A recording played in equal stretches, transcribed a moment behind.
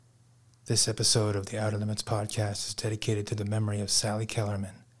This episode of the Outer Limits podcast is dedicated to the memory of Sally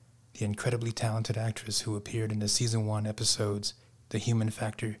Kellerman, the incredibly talented actress who appeared in the Season 1 episodes The Human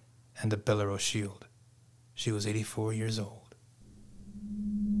Factor and The Belarus Shield. She was 84 years old.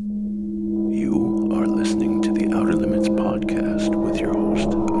 You are listening to the Outer Limits podcast with your host,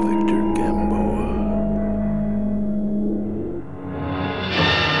 Victor Gamboa.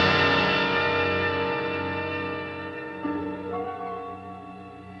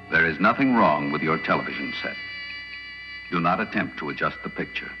 There is nothing wrong with your television set. Do not attempt to adjust the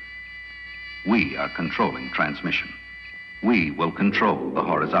picture. We are controlling transmission. We will control the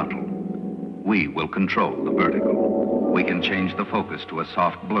horizontal. We will control the vertical. We can change the focus to a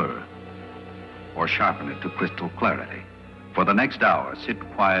soft blur or sharpen it to crystal clarity. For the next hour, sit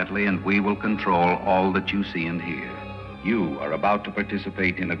quietly and we will control all that you see and hear. You are about to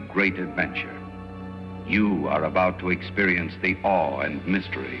participate in a great adventure. You are about to experience the awe and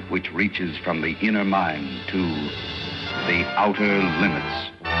mystery which reaches from the inner mind to the outer limits.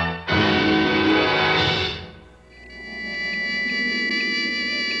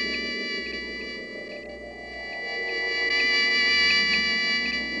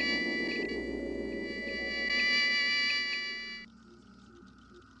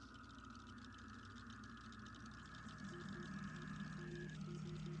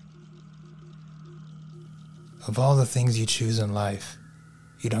 Of all the things you choose in life,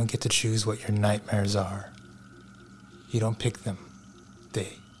 you don't get to choose what your nightmares are. You don't pick them.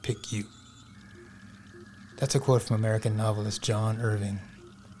 They pick you. That's a quote from American novelist John Irving.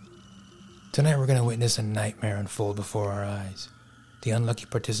 Tonight we're going to witness a nightmare unfold before our eyes. The unlucky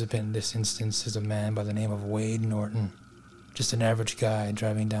participant in this instance is a man by the name of Wade Norton. Just an average guy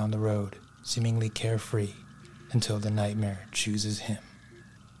driving down the road, seemingly carefree, until the nightmare chooses him.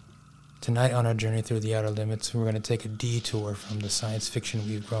 Tonight on our journey through the Outer Limits, we're going to take a detour from the science fiction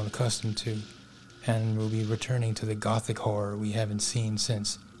we've grown accustomed to, and we'll be returning to the gothic horror we haven't seen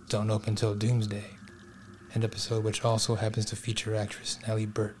since Don't Open Till Doomsday, an episode which also happens to feature actress Nellie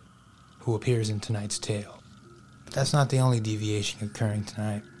Burt, who appears in tonight's tale. But that's not the only deviation occurring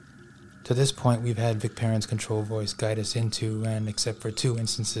tonight. To this point, we've had Vic Perrin's control voice guide us into, and except for 2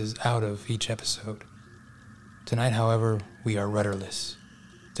 instances, out of each episode. Tonight, however, we are rudderless.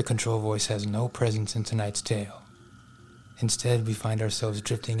 The control voice has no presence in tonight's tale. Instead, we find ourselves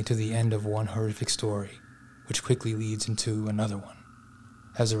drifting into the end of one horrific story, which quickly leads into another one.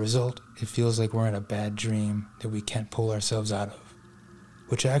 As a result, it feels like we're in a bad dream that we can't pull ourselves out of,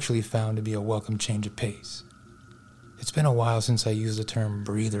 which I actually found to be a welcome change of pace. It's been a while since I used the term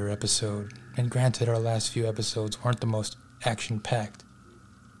breather episode, and granted our last few episodes weren't the most action-packed,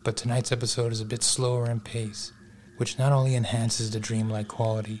 but tonight's episode is a bit slower in pace, which not only enhances the dreamlike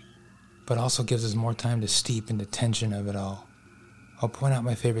quality, but also gives us more time to steep in the tension of it all. I'll point out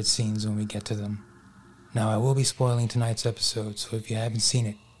my favorite scenes when we get to them. Now, I will be spoiling tonight's episode, so if you haven't seen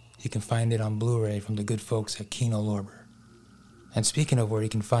it, you can find it on Blu-ray from the good folks at Kino Lorber. And speaking of where you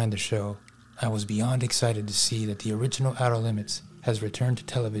can find the show, I was beyond excited to see that the original Outer Limits has returned to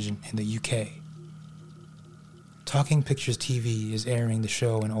television in the UK. Talking Pictures TV is airing the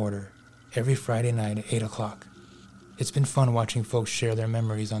show in order every Friday night at 8 o'clock. It's been fun watching folks share their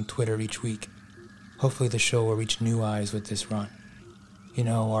memories on Twitter each week. Hopefully the show will reach new eyes with this run. You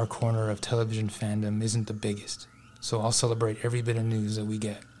know, our corner of television fandom isn't the biggest, so I'll celebrate every bit of news that we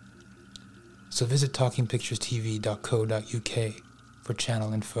get. So visit talkingpicturestv.co.uk for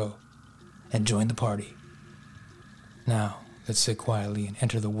channel info and join the party. Now, let's sit quietly and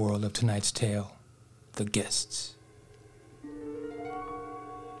enter the world of tonight's tale, The Guests.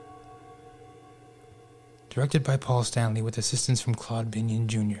 Directed by Paul Stanley with assistance from Claude Binion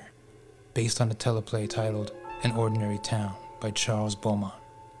Jr., based on a teleplay titled An Ordinary Town by Charles Beaumont.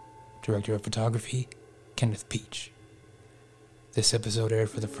 Director of photography, Kenneth Peach. This episode aired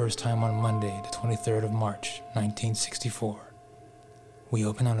for the first time on Monday, the 23rd of March, 1964. We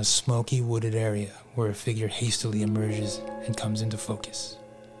open on a smoky, wooded area where a figure hastily emerges and comes into focus.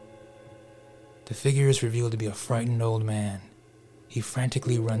 The figure is revealed to be a frightened old man. He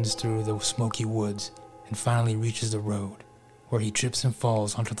frantically runs through the smoky woods and finally reaches the road, where he trips and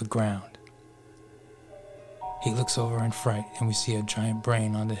falls onto the ground. He looks over in fright, and we see a giant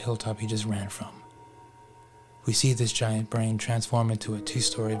brain on the hilltop he just ran from. We see this giant brain transform into a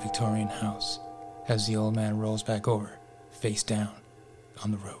 2-story Victorian house, as the old man rolls back over, face down,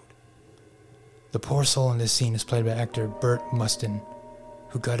 on the road. The poor soul in this scene is played by actor Burt Mustin,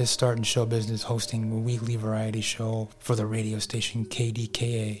 who got his start in show business hosting a weekly variety show for the radio station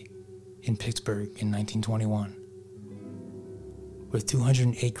KDKA in Pittsburgh in 1921. With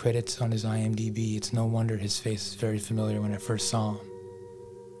 208 credits on his IMDb, it's no wonder his face is very familiar when I first saw him.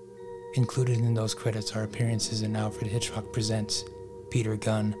 Included in those credits are appearances in Alfred Hitchcock Presents, Peter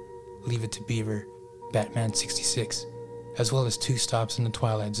Gunn, Leave It to Beaver, Batman 66, as well as 2 stops in the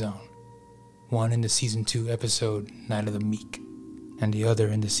Twilight Zone. One in the Season 2 episode, Night of the Meek, and the other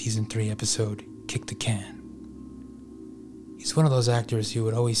in the Season 3 episode, Kick the Can. He's one of those actors you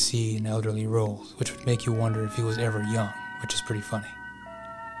would always see in elderly roles, which would make you wonder if he was ever young, which is pretty funny.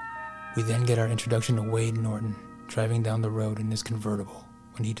 We then get our introduction to Wade Norton, driving down the road in his convertible,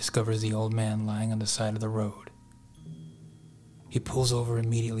 when he discovers the old man lying on the side of the road. He pulls over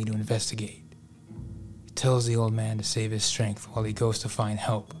immediately to investigate. He tells the old man to save his strength while he goes to find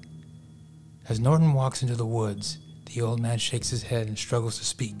help. As Norton walks into the woods, the old man shakes his head and struggles to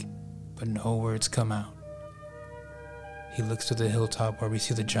speak, but no words come out. He looks to the hilltop where we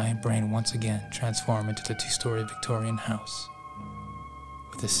see the giant brain once again transform into the 2-story Victorian house.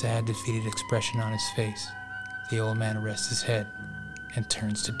 With a sad, defeated expression on his face, the old man rests his head and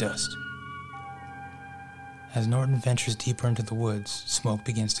turns to dust. As Norton ventures deeper into the woods, smoke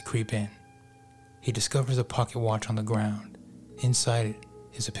begins to creep in. He discovers a pocket watch on the ground. Inside it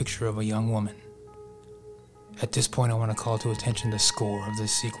is a picture of a young woman. At this point, I want to call to attention the score of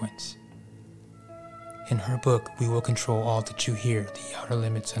this sequence. In her book, We Will Control All That You Hear, The Outer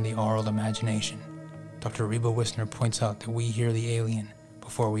Limits and the Aural Imagination, Dr. Reba Wisner points out that we hear the alien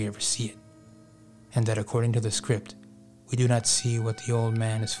before we ever see it, and that according to the script, we do not see what the old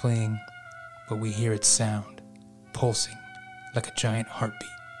man is fleeing, but we hear its sound, pulsing like a giant heartbeat.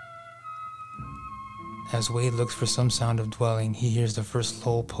 As Wade looks for some sound of dwelling, he hears the first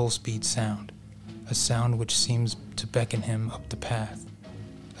low pulse beat sound, a sound which seems to beckon him up the path,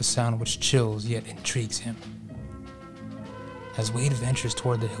 a sound which chills yet intrigues him. As Wade ventures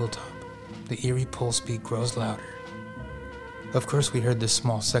toward the hilltop, the eerie pulse beat grows louder. Of course, we heard this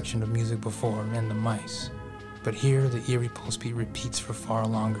small section of music before in The Mice, but here the eerie pulse beat repeats for far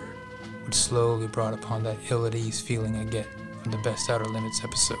longer, which slowly brought upon that ill-at-ease feeling I get from the Best Outer Limits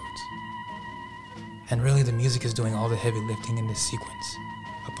episodes. And really, the music is doing all the heavy lifting in this sequence.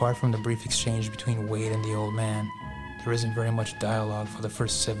 Apart from the brief exchange between Wade and the old man, there isn't very much dialogue for the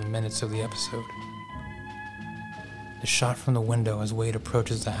first 7 minutes of the episode. The shot from the window as Wade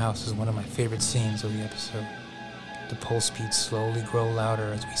approaches the house is one of my favorite scenes of the episode. The pulse beats slowly grow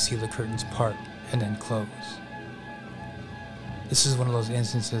louder as we see the curtains part and then close. This is one of those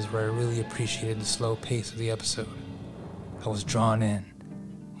instances where I really appreciated the slow pace of the episode. I was drawn in,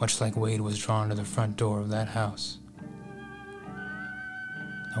 much like Wade was drawn to the front door of that house.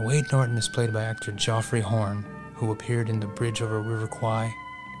 Now, Wade Norton is played by actor Geoffrey Horne, who appeared in The Bridge Over River Kwai,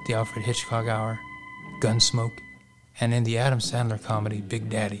 The Alfred Hitchcock Hour, Gunsmoke, and in the Adam Sandler comedy Big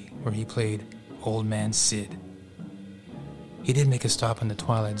Daddy, where he played Old Man Sid. He did make a stop in the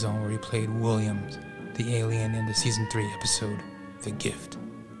Twilight Zone where he played Williams, the alien in the Season 3 episode, The Gift.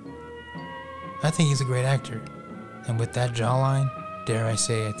 I think he's a great actor, and with that jawline, dare I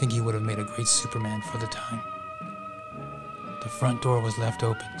say, I think he would have made a great Superman for the time. The front door was left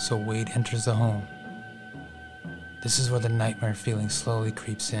open, so Wade enters the home. This is where the nightmare feeling slowly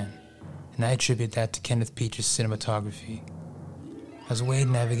creeps in, and I attribute that to Kenneth Peach's cinematography. As Wade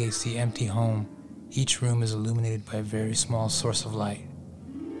navigates the empty home, each room is illuminated by a very small source of light,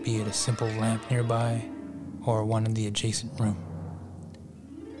 be it a simple lamp nearby or one in the adjacent room.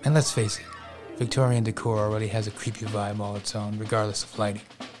 And let's face it, Victorian decor already has a creepy vibe all its own, regardless of lighting.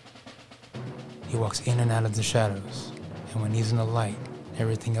 He walks in and out of the shadows, and when he's in the light,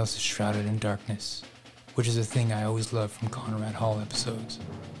 everything else is shrouded in darkness, which is a thing I always loved from Conrad Hall episodes.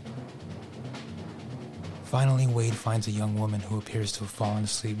 Finally, Wade finds a young woman who appears to have fallen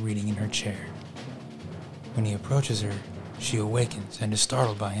asleep reading in her chair. When he approaches her, she awakens and is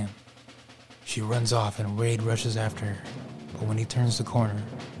startled by him. She runs off and Wade rushes after her, but when he turns the corner,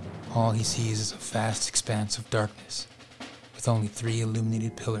 all he sees is a vast expanse of darkness, with only 3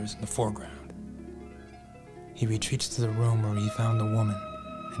 illuminated pillars in the foreground. He retreats to the room where he found the woman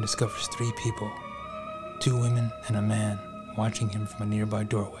and discovers 3 people, 2 women and a man, watching him from a nearby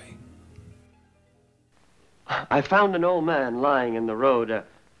doorway. I found an old man lying in the road.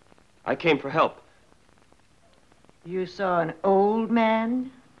 I came for help. You saw an old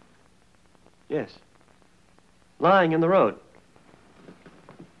man? Yes. Lying in the road.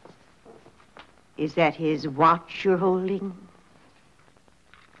 Is that his watch you're holding?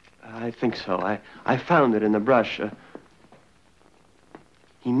 I think so. I found it in the brush.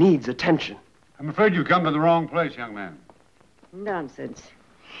 He needs attention. I'm afraid you've come to the wrong place, young man. Nonsense.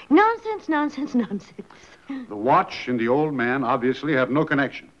 Nonsense, nonsense, nonsense. The watch and the old man obviously have no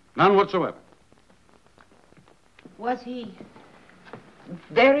connection. None whatsoever. Was he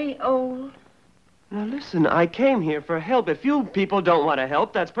very old? Now listen, I came here for help. If you people don't want to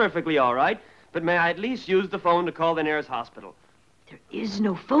help, that's perfectly all right. But may I at least use the phone to call the nearest hospital? There is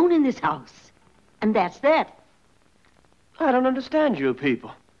no phone in this house. And that's that. I don't understand you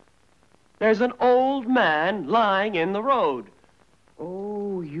people. There's an old man lying in the road.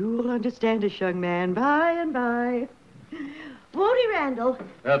 Oh, you'll understand us, young man, by and by. Won't he, Randall?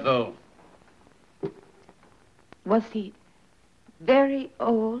 Ethel. Was he very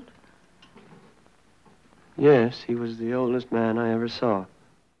old? Yes, he was the oldest man I ever saw.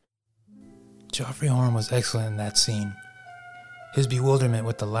 Joffrey Horn was excellent in that scene. His bewilderment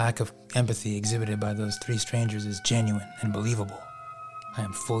with the lack of empathy exhibited by those three strangers is genuine and believable. I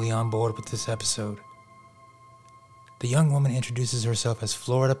am fully on board with this episode. The young woman introduces herself as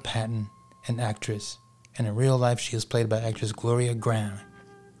Florida Patton, an actress, and in real life she is played by actress Gloria Grahame,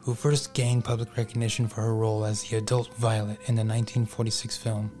 who first gained public recognition for her role as the adult Violet in the 1946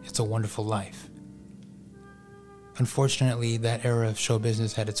 film It's a Wonderful Life. Unfortunately, that era of show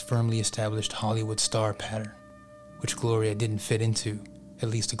business had its firmly established Hollywood star pattern, which Gloria didn't fit into, at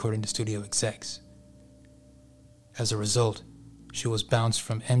least according to studio execs. As a result, she was bounced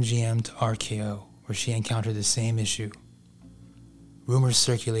from MGM to RKO, where she encountered the same issue. Rumors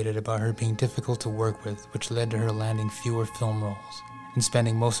circulated about her being difficult to work with, which led to her landing fewer film roles and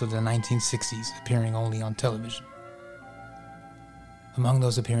spending most of the 1960s appearing only on television. Among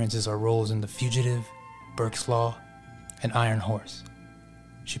those appearances are roles in The Fugitive, Burke's Law, and Iron Horse.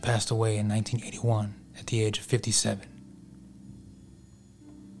 She passed away in 1981 at the age of 57.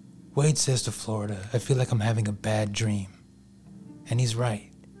 Wade says to Florida, "I feel like I'm having a bad dream." And he's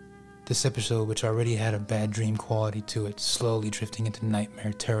right. This episode, which already had a bad dream quality to it, slowly drifting into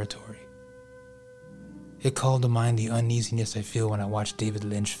nightmare territory. It called to mind the uneasiness I feel when I watch David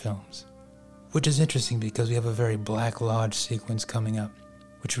Lynch films, which is interesting because we have a very Black Lodge sequence coming up,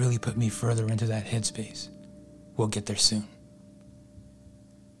 which really put me further into that headspace. We'll get there soon.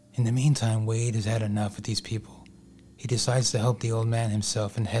 In the meantime, Wade has had enough with these people. He decides to help the old man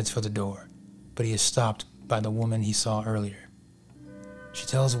himself and heads for the door, but he is stopped by the woman he saw earlier. She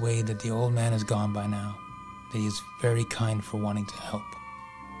tells Wade that the old man is gone by now, that he is very kind for wanting to help.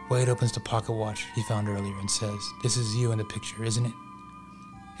 Wade opens the pocket watch he found earlier and says, "This is you in the picture, isn't it?"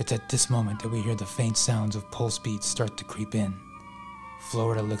 It's at this moment that we hear the faint sounds of pulse beats start to creep in.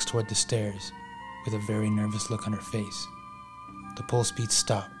 Florida looks toward the stairs with a very nervous look on her face. The pulse beats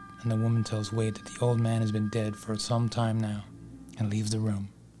stop, and the woman tells Wade that the old man has been dead for some time now and leaves the room.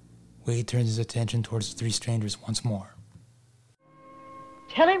 Wade turns his attention towards the three strangers once more.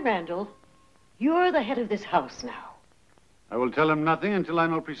 Tell him, Randall, you're the head of this house now. I will tell him nothing until I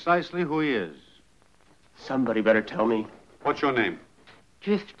know precisely who he is. Somebody better tell me. What's your name?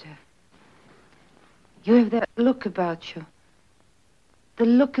 Drifter. You have that look about you. The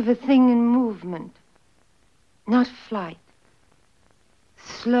look of a thing in movement. Not flight.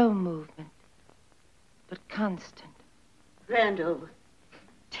 Slow movement. But constant. Randall,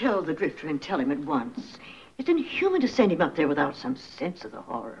 tell the drifter and tell him at once. It's inhuman to send him up there without some sense of the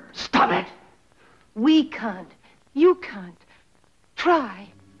horror. Stop it! We can't. You can't.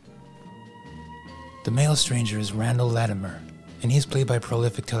 Try. The male stranger is Randall Latimer, and he's played by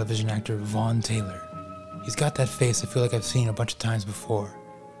prolific television actor Vaughn Taylor. He's got that face I feel like I've seen a bunch of times before,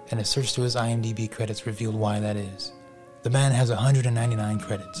 and a search through his IMDb credits revealed why that is. The man has 199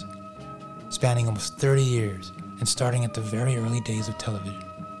 credits, spanning almost 30 years and starting at the very early days of television.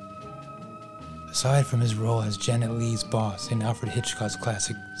 Aside from his role as Janet Leigh's boss in Alfred Hitchcock's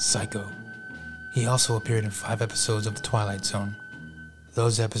classic Psycho, he also appeared in 5 episodes of The Twilight Zone,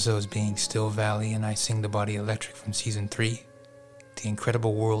 those episodes being Still Valley and I Sing the Body Electric from Season 3, The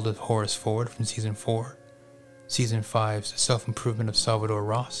Incredible World of Horace Ford from Season 4, Season 5's Self-Improvement of Salvador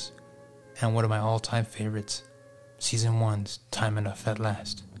Ross, and one of my all-time favorites, Season 1's Time Enough at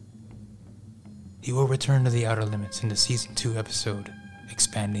Last. He will return to the Outer Limits in the Season 2 episode,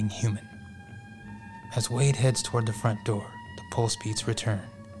 Expanding Human. As Wade heads toward the front door, the pulse beats return,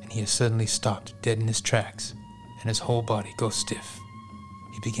 and he is suddenly stopped dead in his tracks, and his whole body goes stiff.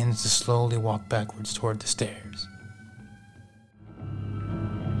 He begins to slowly walk backwards toward the stairs.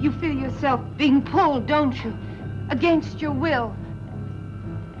 You feel yourself being pulled, don't you? Against your will.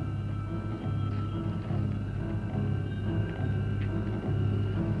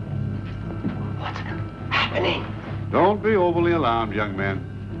 What's happening? Don't be overly alarmed, young man.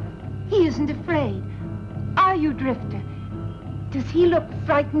 He isn't afraid. Are you, Drifter? Does he look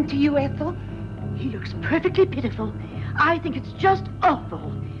frightened to you, Ethel? He looks perfectly pitiful. I think it's just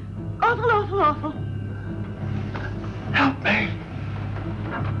awful. Awful, awful, awful. Help me.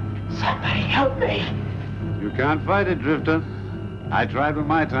 Somebody help me. You can't fight it, Drifter. I tried when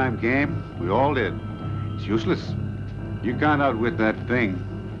my time came. We all did. It's useless. You can't outwit that thing.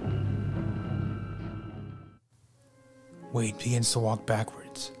 Wade begins to walk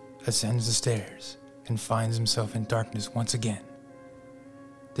backwards, ascends the stairs, and finds himself in darkness once again.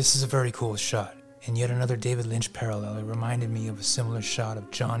 This is a very cool shot, and yet another David Lynch parallel. It reminded me of a similar shot of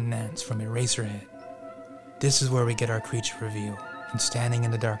John Nance from Eraserhead. This is where we get our creature reveal, and standing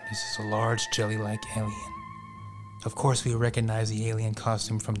in the darkness is a large jelly-like alien. Of course, we recognize the alien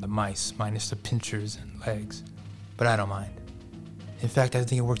costume from the mice, minus the pincers and legs, but I don't mind. In fact, I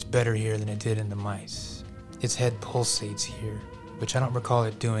think it works better here than it did in the mice. Its head pulsates here, which I don't recall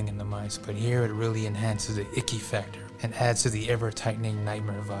it doing in the mice, but here it really enhances the icky factor and adds to the ever-tightening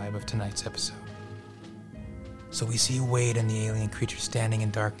nightmare vibe of tonight's episode. So we see Wade and the alien creature standing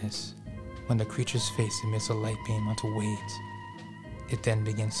in darkness. When the creature's face emits a light beam onto Wade's, it then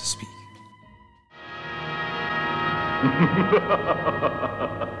begins to speak.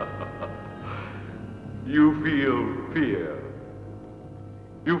 You feel fear.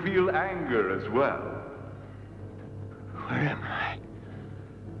 You feel anger as well. Where am I?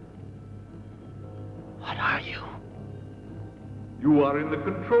 What are you? You are in the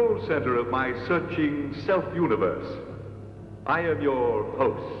control center of my searching self-universe. I am your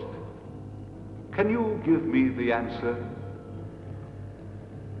host. Can you give me the answer?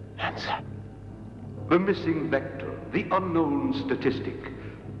 Answer? The missing vector, the unknown statistic,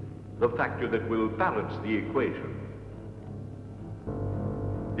 the factor that will balance the equation.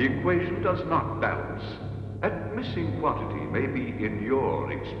 The equation does not balance. That missing quantity may be in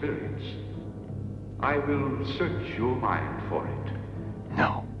your experience. I will search your mind for it.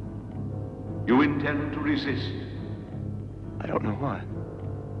 No. You intend to resist? I don't know why.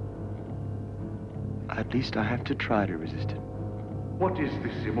 At least I have to try to resist it. What is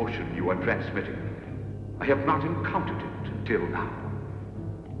this emotion you are transmitting? I have not encountered it till now.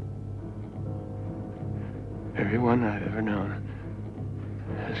 Everyone I've ever known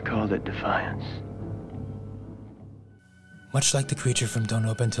has called it defiance. Much like the creature from Don't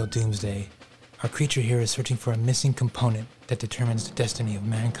Open Till Doomsday, our creature here is searching for a missing component that determines the destiny of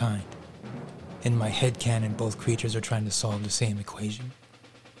mankind. In my headcanon, both creatures are trying to solve the same equation.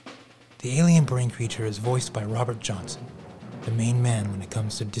 The alien brain creature is voiced by Robert Johnson, the main man when it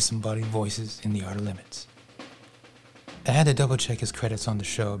comes to disembodied voices in The Outer Limits. I had to double check his credits on the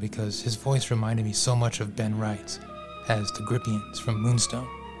show because his voice reminded me so much of Ben Wright's as the Grippians from Moonstone.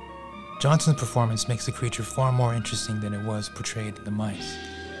 Johnson's performance makes the creature far more interesting than it was portrayed in the mice.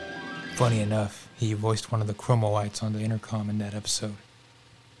 Funny enough, he voiced one of the Chromoites on the intercom in that episode.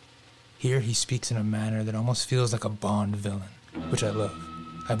 Here he speaks in a manner that almost feels like a Bond villain, which I love.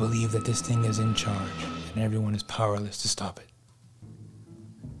 I believe that this thing is in charge and everyone is powerless to stop it.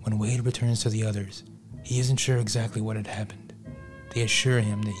 When Wade returns to the others, he isn't sure exactly what had happened. They assure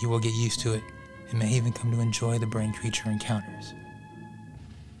him that he will get used to it and may even come to enjoy the brain creature encounters.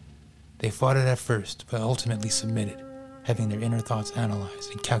 They fought it at first, but ultimately submitted, having their inner thoughts analyzed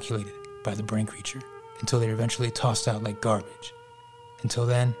and calculated by the brain creature until they are eventually tossed out like garbage. Until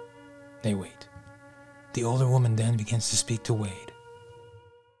then, they wait. The older woman then begins to speak to Wade.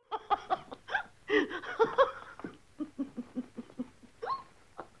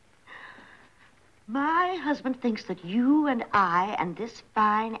 My husband thinks that you and I and this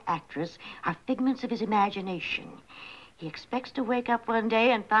fine actress are figments of his imagination. He expects to wake up one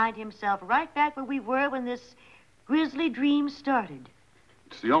day and find himself right back where we were when this grisly dream started.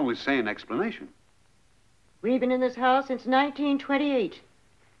 It's the only sane explanation. We've been in this house since 1928.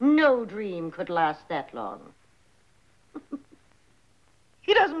 No dream could last that long.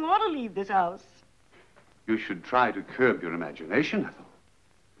 He doesn't want to leave this house. You should try to curb your imagination, Ethel.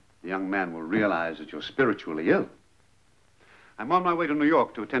 The young man will realize that you're spiritually ill. I'm on my way to New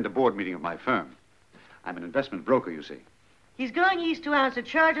York to attend a board meeting of my firm. I'm an investment broker, you see. He's going east to answer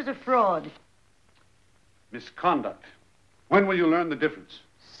charges of fraud. Misconduct. When will you learn the difference?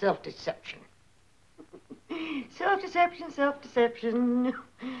 Self-deception. Self-deception, self-deception.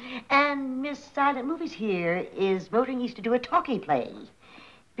 And Miss Silent Movies here is voting east to do a talkie play.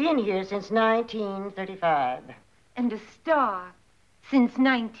 Been here since 1935. And a star since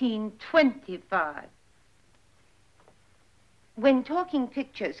 1925. When Talking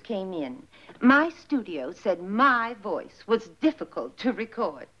Pictures came in, my studio said my voice was difficult to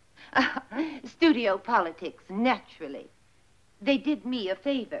record. Studio politics, naturally. They did me a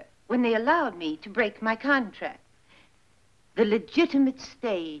favor when they allowed me to break my contract. The legitimate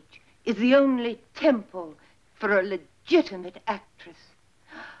stage is the only temple for a legitimate actress.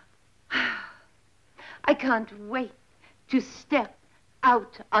 I can't wait to step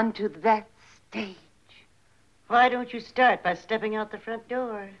out onto that stage. Why don't you start by stepping out the front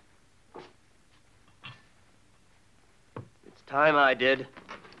door? Time I did.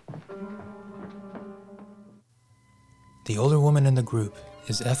 The older woman in the group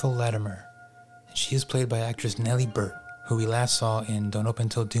is Ethel Latimer, and she is played by actress Nellie Burt, who we last saw in Don't Open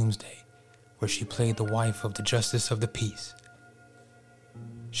Till Doomsday, where she played the wife of the Justice of the Peace.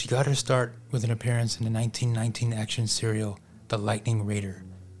 She got her start with an appearance in the 1919 action serial The Lightning Raider,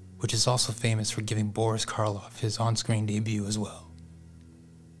 which is also famous for giving Boris Karloff his on-screen debut as well.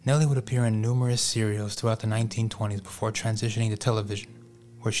 Nellie would appear in numerous serials throughout the 1920s before transitioning to television,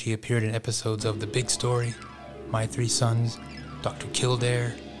 where she appeared in episodes of The Big Story, My Three Sons, Dr.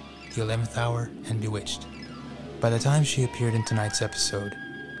 Kildare, The 11th Hour, and Bewitched. By the time she appeared in tonight's episode,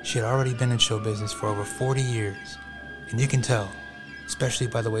 she had already been in show business for over 40 years, and you can tell, especially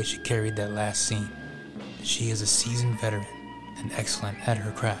by the way she carried that last scene, that she is a seasoned veteran and excellent at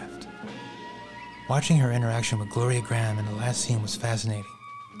her craft. Watching her interaction with Gloria Graham in the last scene was fascinating,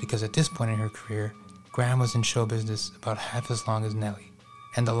 because at this point in her career, Graham was in show business about half as long as Nellie,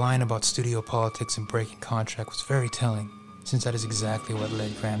 and the line about studio politics and breaking contract was very telling, since that is exactly what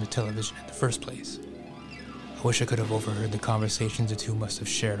led Graham to television in the first place. I wish I could have overheard the conversations the two must have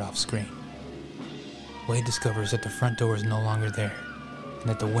shared off screen. Wade discovers that the front door is no longer there, and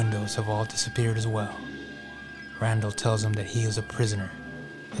that the windows have all disappeared as well. Randall tells him that he is a prisoner,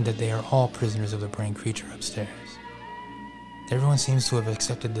 and that they are all prisoners of the brain creature upstairs. Everyone seems to have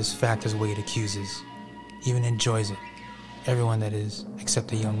accepted this fact as Wade accuses, even enjoys it. Everyone, that is, except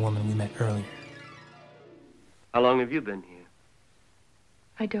the young woman we met earlier. How long have you been here?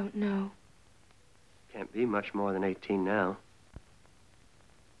 I don't know. Can't be much more than 18 now.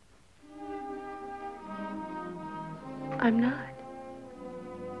 I'm not.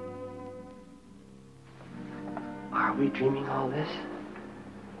 Are we dreaming all this?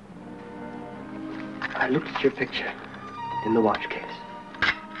 I looked at your picture in the watch case.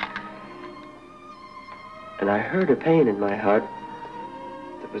 And I heard a pain in my heart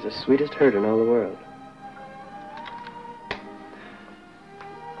that was the sweetest hurt in all the world.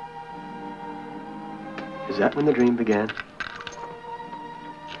 Is that when the dream began?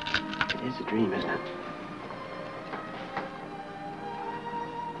 It is a dream, isn't it?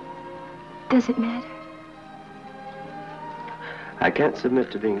 Does it matter? I can't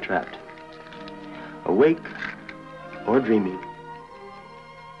submit to being trapped. Awake or dreaming.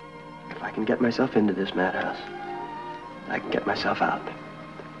 If I can get myself into this madhouse, I can get myself out.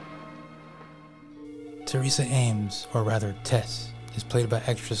 Teresa Ames, or rather Tess, is played by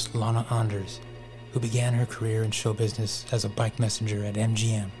actress Lana Anders, who began her career in show business as a bike messenger at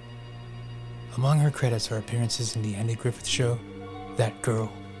MGM. Among her credits are appearances in The Andy Griffith Show, That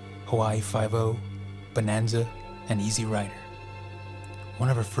Girl, Hawaii Five-0, Bonanza, and Easy Rider. One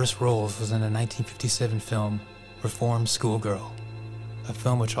of her first roles was in the 1957 film Reformed Schoolgirl, a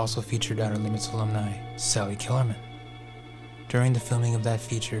film which also featured Outer Limits alumni Sally Kellerman. During the filming of that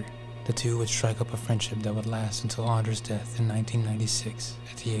feature, the two would strike up a friendship that would last until Anders' death in 1996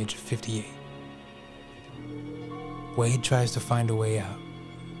 at the age of 58. Wade tries to find a way out,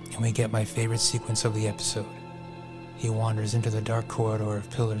 and we get my favorite sequence of the episode. He wanders into the dark corridor of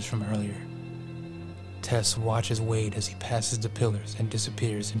pillars from earlier. Tess watches Wade as he passes the pillars and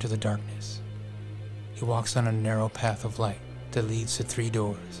disappears into the darkness. He walks on a narrow path of light that leads to 3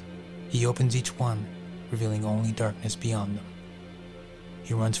 doors. He opens each one, revealing only darkness beyond them.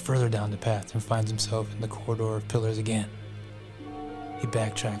 He runs further down the path and finds himself in the corridor of pillars again. He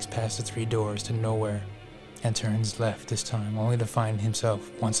backtracks past the 3 doors to nowhere and turns left this time, only to find himself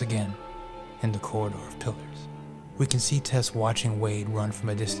once again in the corridor of pillars. We can see Tess watching Wade run from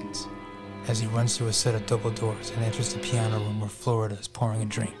a distance as he runs through a set of double doors and enters the piano room where Florida is pouring a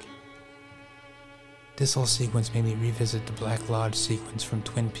drink. This whole sequence made me revisit the Black Lodge sequence from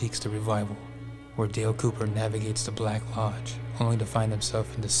Twin Peaks: The Revival, where Dale Cooper navigates the Black Lodge only to find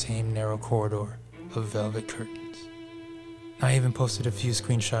himself in the same narrow corridor of velvet curtains. I even posted a few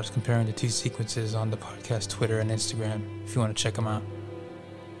screenshots comparing the 2 sequences on the podcast Twitter and Instagram if you want to check them out.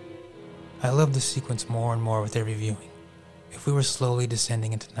 I love this sequence more and more with every viewing. If we were slowly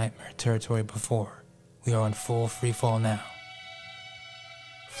descending into nightmare territory before, we are on full free fall now.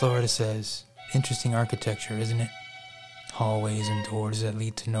 Florida says, "Interesting architecture, isn't it? Hallways and doors that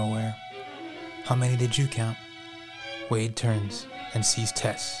lead to nowhere. How many did you count?" Wade turns and sees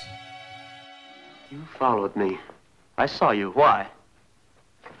Tess. You followed me. I saw you. Why?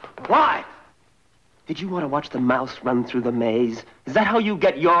 Why? Did you want to watch the mouse run through the maze? Is that how you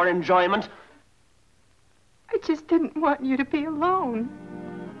get your enjoyment? I just didn't want you to be alone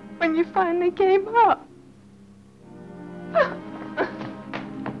when you finally gave up.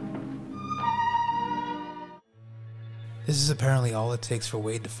 This is apparently all it takes for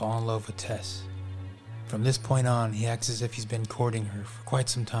Wade to fall in love with Tess. From this point on, he acts as if he's been courting her for quite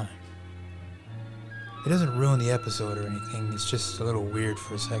some time. It doesn't ruin the episode or anything, it's just a little weird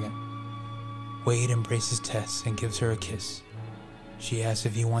for a second. Wade embraces Tess and gives her a kiss. She asks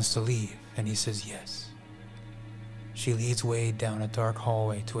if he wants to leave, and he says yes. She leads Wade down a dark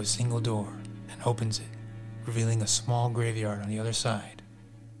hallway to a single door and opens it, revealing a small graveyard on the other side.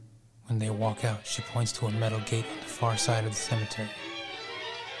 When they walk out, she points to a metal gate on the far side of the cemetery.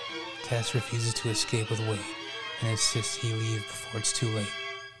 Tess refuses to escape with Wade and insists he leave before it's too late.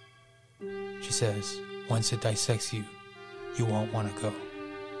 She says, once it dissects you, you won't want to go.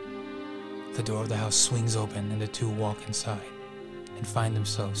 The door of the house swings open and the two walk inside and find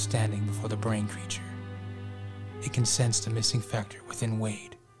themselves standing before the brain creature. It can sense the missing factor within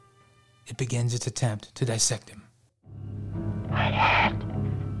Wade. It begins its attempt to dissect him. My head.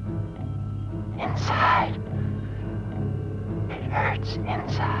 Inside. It hurts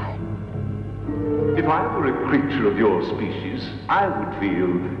inside. If I were a creature of your species, I would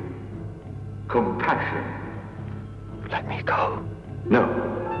feel compassion. Let me go. No.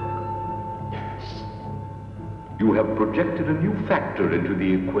 Yes. You have projected a new factor into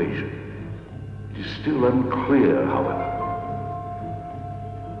the equation. It is still unclear, however.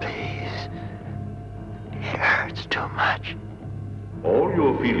 Please. It hurts too much. All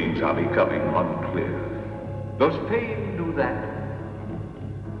your feelings are becoming unclear. Does pain do that?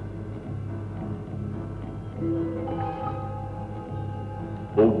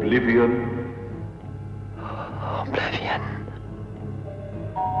 Oblivion? Oblivion.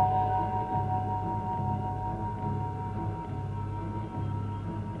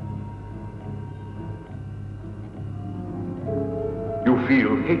 You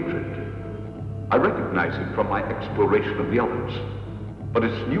feel hatred. I recognize it from my exploration of the others. But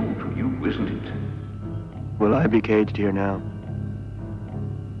it's new to you, isn't it? Will I be caged here now?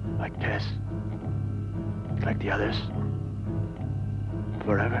 Like Tess? Like the others?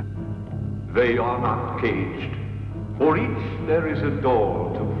 Forever? They are not caged. For each there is a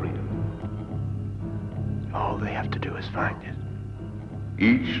door to freedom. All they have to do is find it.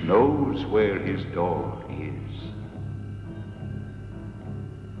 Each knows where his door is.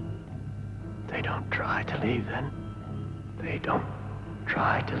 They don't try to leave then. They don't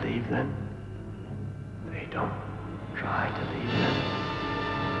try to leave then. They don't try to leave then.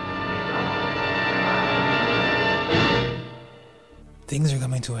 They don't. Things are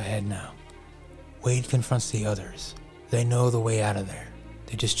coming to a head now. Wade confronts the others. They know the way out of there.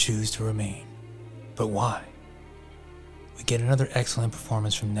 They just choose to remain. But why? We get another excellent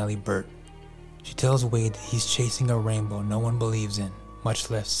performance from Nellie Burt. She tells Wade that he's chasing a rainbow no one believes in, much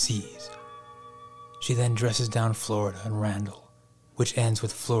less sees. She then dresses down Florida and Randall, which ends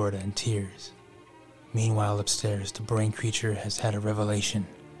with Florida in tears. Meanwhile, upstairs, the brain creature has had a revelation.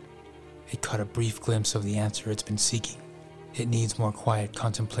 It caught a brief glimpse of the answer it's been seeking. It needs more quiet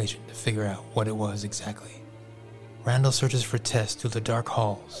contemplation to figure out what it was exactly. Randall searches for Tess through the dark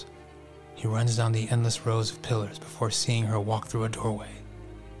halls. He runs down the endless rows of pillars before seeing her walk through a doorway.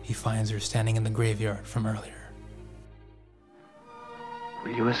 He finds her standing in the graveyard from earlier.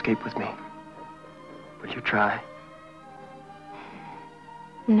 Will you escape with me? Will you try?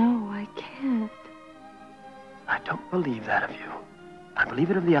 No, I can't. I don't believe that of you. I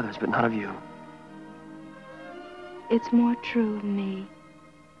believe it of the others, but not of you. It's more true of me.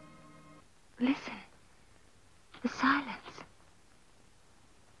 Listen. The silence.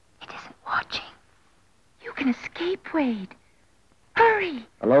 It isn't watching. You can escape, Wade. Hurry.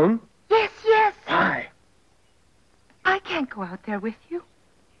 Alone? Yes, yes. Why? I can't go out there with you.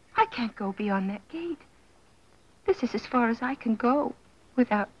 I can't go beyond that gate. This is as far as I can go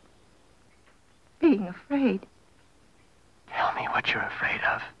without being afraid. Tell me what you're afraid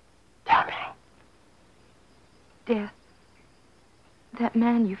of. Tell me. Death. That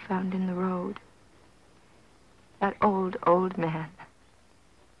man you found in the road. That old man.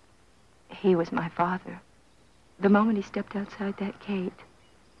 He was my father. The moment he stepped outside that gate,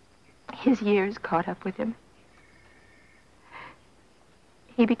 his years caught up with him.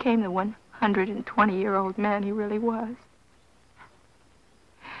 He became the 120-year-old man he really was.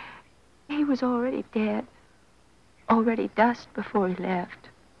 He was already dead, already dust before he left.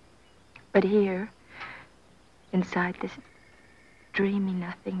 But here, inside this dreamy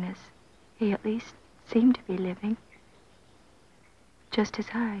nothingness, he at least seemed to be living. Just as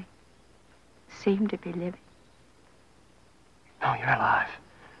I seem to be living. No, you're alive.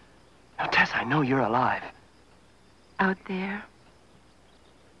 No, Tess, I know you're alive. Out there,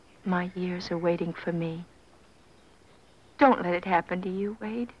 my years are waiting for me. Don't let it happen to you,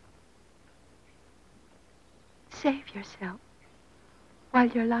 Wade. Save yourself while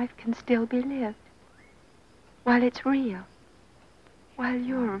your life can still be lived. while it's real, while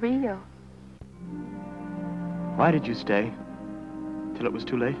you're real. Why did you stay? Till it was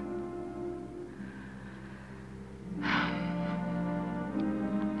too late?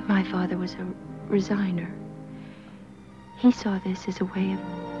 My father was a resigner. He saw this as a way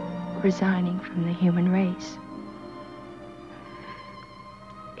of resigning from the human race.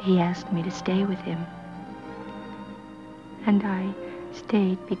 He asked me to stay with him. And I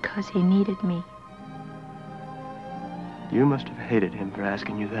stayed because he needed me. You must have hated him for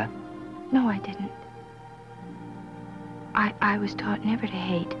asking you that. No, I didn't. I was taught never to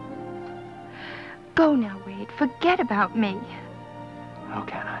hate. Go now, Wade. Forget about me. How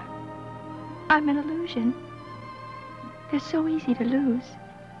can I? I'm an illusion. They're so easy to lose.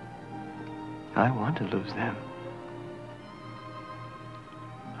 I want to lose them.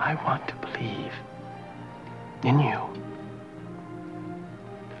 I want to believe in you.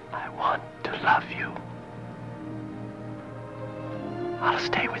 I want to love you. I'll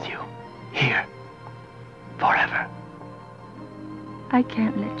stay with you, here, forever. I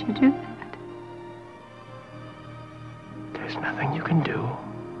can't let you do that. There's nothing you can do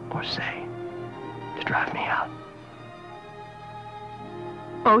or say to drive me out.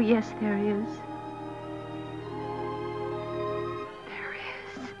 Oh, yes, there is. There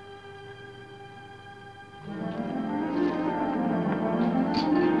is.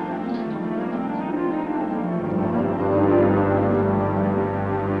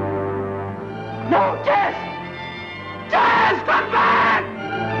 No, Tess! Tess, come back!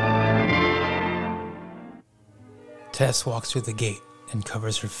 Tess walks through the gate and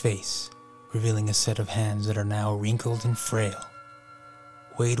covers her face, revealing a set of hands that are now wrinkled and frail.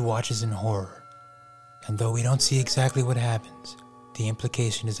 Wade watches in horror, and though we don't see exactly what happens, the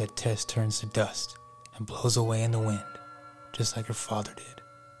implication is that Tess turns to dust and blows away in the wind, just like her father did.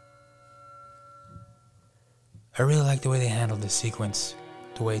 I really like the way they handled this sequence,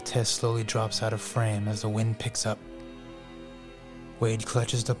 the way Tess slowly drops out of frame as the wind picks up. Wade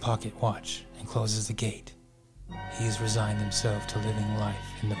clutches the pocket watch and closes the gate. He's resigned himself to living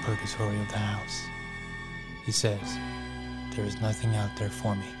life in the purgatory of the house. He says, "There is nothing out there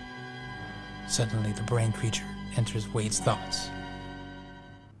for me." Suddenly, the brain creature enters Wade's thoughts.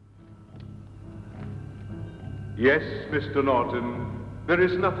 Yes, Mr. Norton, there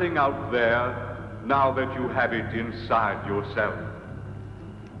is nothing out there now that you have it inside yourself.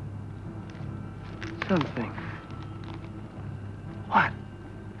 Something. What?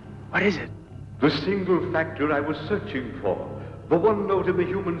 What is it? The single factor I was searching for. The one note in the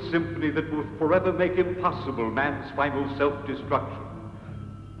human symphony that will forever make impossible man's final self-destruction.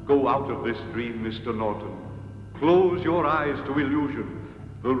 Go out of this dream, Mr. Norton. Close your eyes to illusion.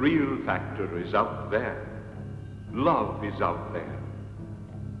 The real factor is out there. Love is out there.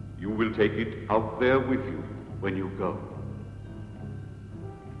 You will take it out there with you when you go.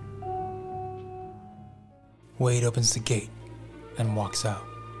 Wade opens the gate and walks out.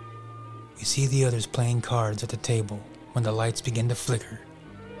 We see the others playing cards at the table when the lights begin to flicker.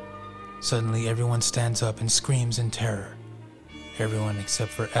 Suddenly, everyone stands up and screams in terror. Everyone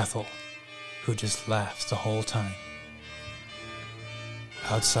except for Ethel, who just laughs the whole time.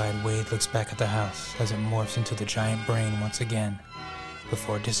 Outside, Wade looks back at the house as it morphs into the giant brain once again,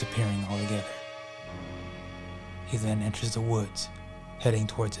 before disappearing altogether. He then enters the woods, heading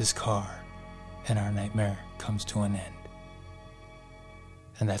towards his car, and our nightmare comes to an end.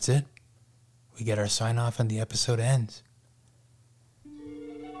 And that's it. We get our sign-off and the episode ends.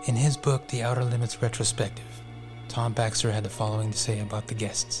 In his book, The Outer Limits Retrospective, Tom Baxter had the following to say about the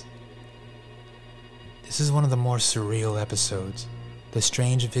guests. This is one of the more surreal episodes. The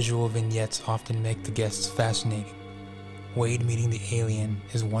strange visual vignettes often make the guests fascinating. Wade meeting the alien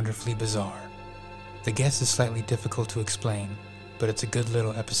is wonderfully bizarre. The guest is slightly difficult to explain, but it's a good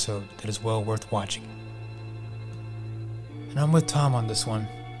little episode that is well worth watching. And I'm with Tom on this one.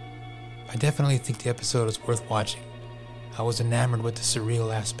 I definitely think the episode is worth watching. I was enamored with the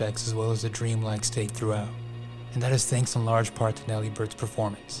surreal aspects as well as the dreamlike state throughout, and that is thanks in large part to Nellie Burt's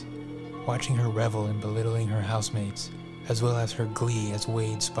performance. Watching her revel in belittling her housemates, as well as her glee as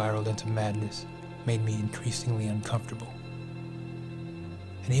Wade spiraled into madness, made me increasingly uncomfortable.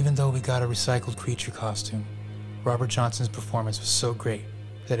 And even though we got a recycled creature costume, Robert Johnson's performance was so great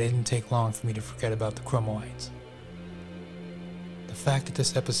that it didn't take long for me to forget about the chromoids. The fact that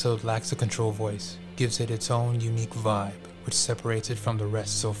this episode lacks a control voice gives it its own unique vibe, which separates it from the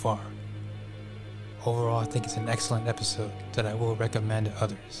rest so far. Overall, I think it's an excellent episode that I will recommend to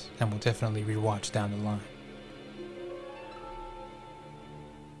others and will definitely rewatch down the line.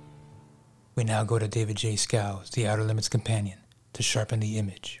 We now go to David J. Skow's The Outer Limits Companion to sharpen the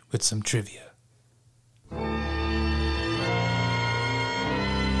image with some trivia.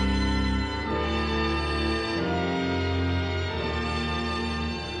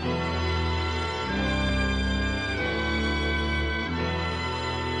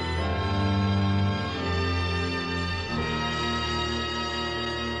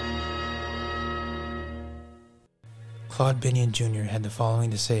 Claude Binion Jr. had the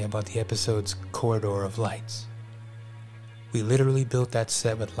following to say about the episode's corridor of lights. We literally built that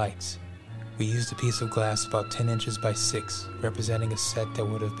set with lights. We used a piece of glass about 10 inches by 6, representing a set that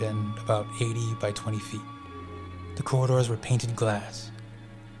would have been about 80 by 20 feet. The corridors were painted glass.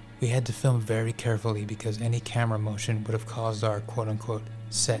 We had to film very carefully because any camera motion would have caused our quote-unquote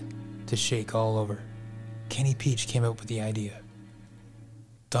set to shake all over. Kenny Peach came up with the idea.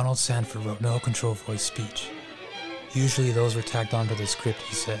 Donald Sanford wrote no control voice speech. Usually those were tacked onto the script,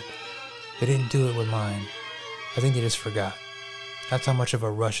 he said. They didn't do it with mine. I think they just forgot. That's how much of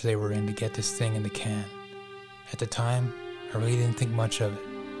a rush they were in to get this thing in the can. At the time, I really didn't think much of it,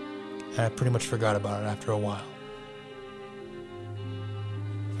 and I pretty much forgot about it after a while.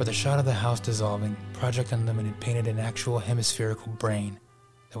 For the shot of the house dissolving, Project Unlimited painted an actual hemispherical brain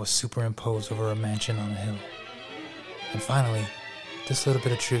that was superimposed over a mansion on a hill. And finally, this little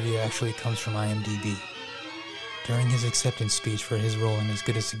bit of trivia actually comes from IMDb. During his acceptance speech for his role in As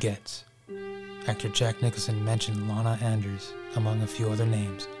Good as It Gets, actor Jack Nicholson mentioned Lana Anders, among a few other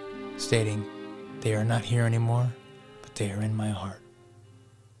names, stating, "They are not here anymore, but they are in my heart."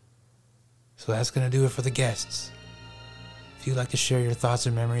 So that's going to do it for the guests. If you'd like to share your thoughts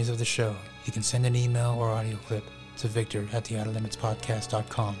and memories of the show, you can send an email or audio clip to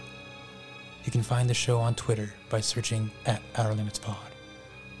victor@theouterlimitspodcast.com. You can find the show on Twitter by searching @OuterLimitsPod.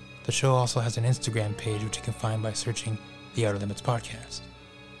 The show also has an Instagram page which you can find by searching The Outer Limits Podcast.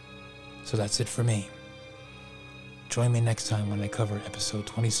 So that's it for me. Join me next time when I cover episode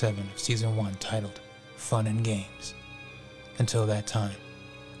 27 of season 1 titled Fun and Games. Until that time,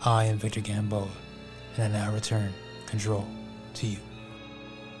 I am Victor Gamboa, and I now return control to you.